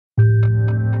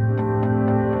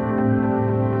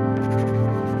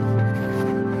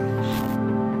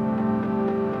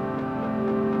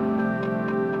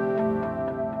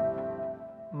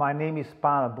My name is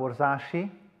Pál and Anna Borzási,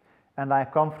 and I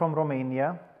come from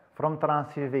Romania, from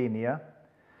Transylvania,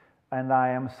 and I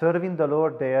am serving the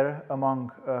Lord there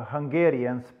among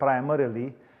Hungarians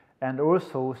primarily, and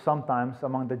also sometimes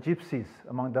among the Gypsies,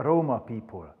 among the Roma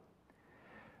people.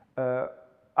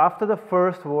 After the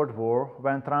First World War,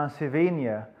 when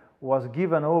Transylvania was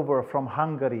given over from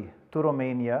Hungary to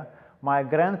Romania, my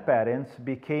grandparents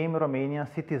became Romanian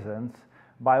citizens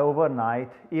by overnight,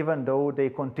 even though they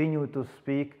continued to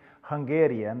speak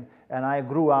Hungarian, and I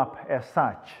grew up as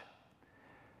such.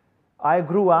 I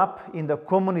grew up in the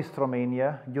communist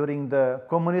Romania during the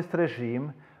communist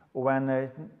regime when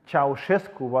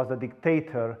Ceausescu was the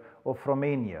dictator of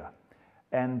Romania.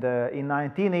 And in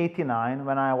 1989,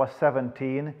 when I was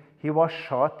 17, he was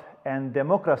shot and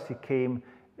democracy came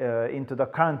into the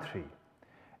country.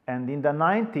 And in the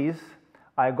 90s,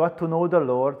 I got to know the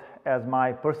Lord as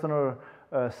my personal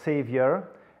Savior,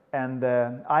 and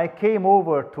I came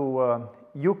over to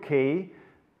UK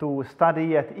to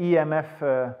study at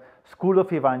EMF School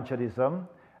of Evangelism,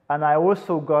 and I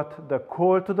also got the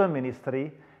call to the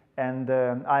ministry, and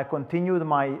I continued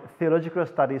my theological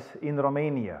studies in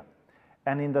Romania.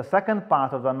 And in the second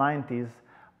part of the 90s,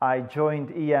 I joined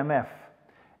EMF,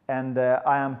 and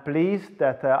I am pleased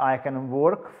that I can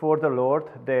work for the Lord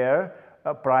there,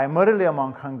 primarily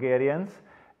among Hungarians.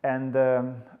 And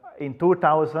in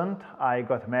 2000, I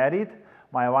got married.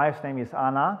 My wife's name is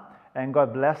Anna, and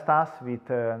God blessed us with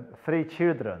 3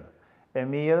 children,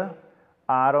 Emil,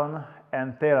 Aaron,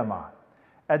 and Thelma.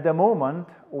 At the moment,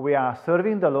 we are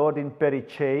serving the Lord in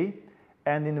Pericei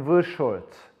and in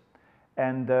Würscholz.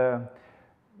 And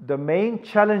the main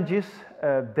challenges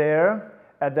there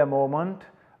at the moment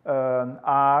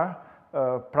are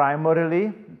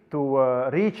primarily to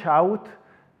reach out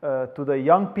to the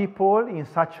young people in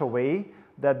such a way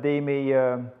that they may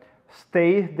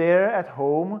stay there at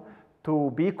home,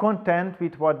 to be content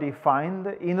with what they find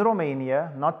in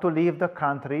Romania, not to leave the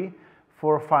country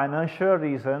for financial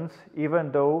reasons,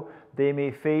 even though they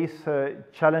may face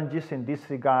challenges in this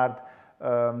regard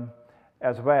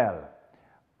as well.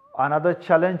 Another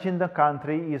challenge in the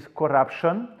country is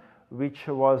corruption, which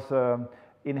was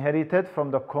inherited from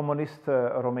the communist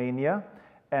Romania,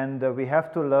 and we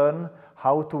have to learn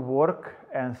how to work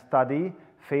and study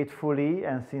faithfully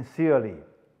and sincerely.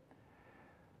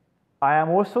 I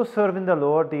am also serving the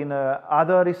Lord in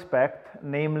other respect,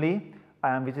 namely,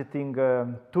 I am visiting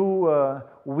 2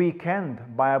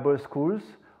 weekend Bible schools,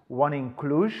 one in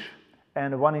Cluj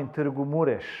and one in Târgu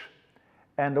Mureș.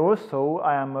 And also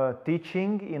I am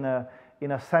teaching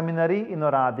in a seminary in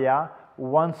Oradea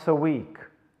once a week.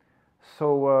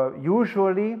 So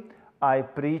usually I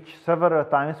preach several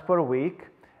times per week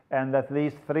and at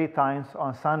least 3 times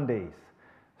on Sundays.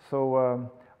 So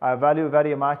I value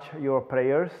very much your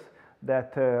prayers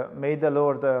that may the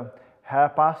Lord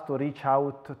help us to reach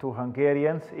out to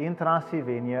Hungarians in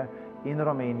Transylvania, in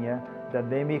Romania, that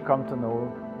they may come to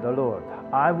know the Lord.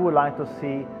 I would like to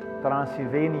see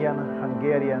Transylvanian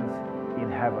Hungarians in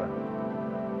heaven.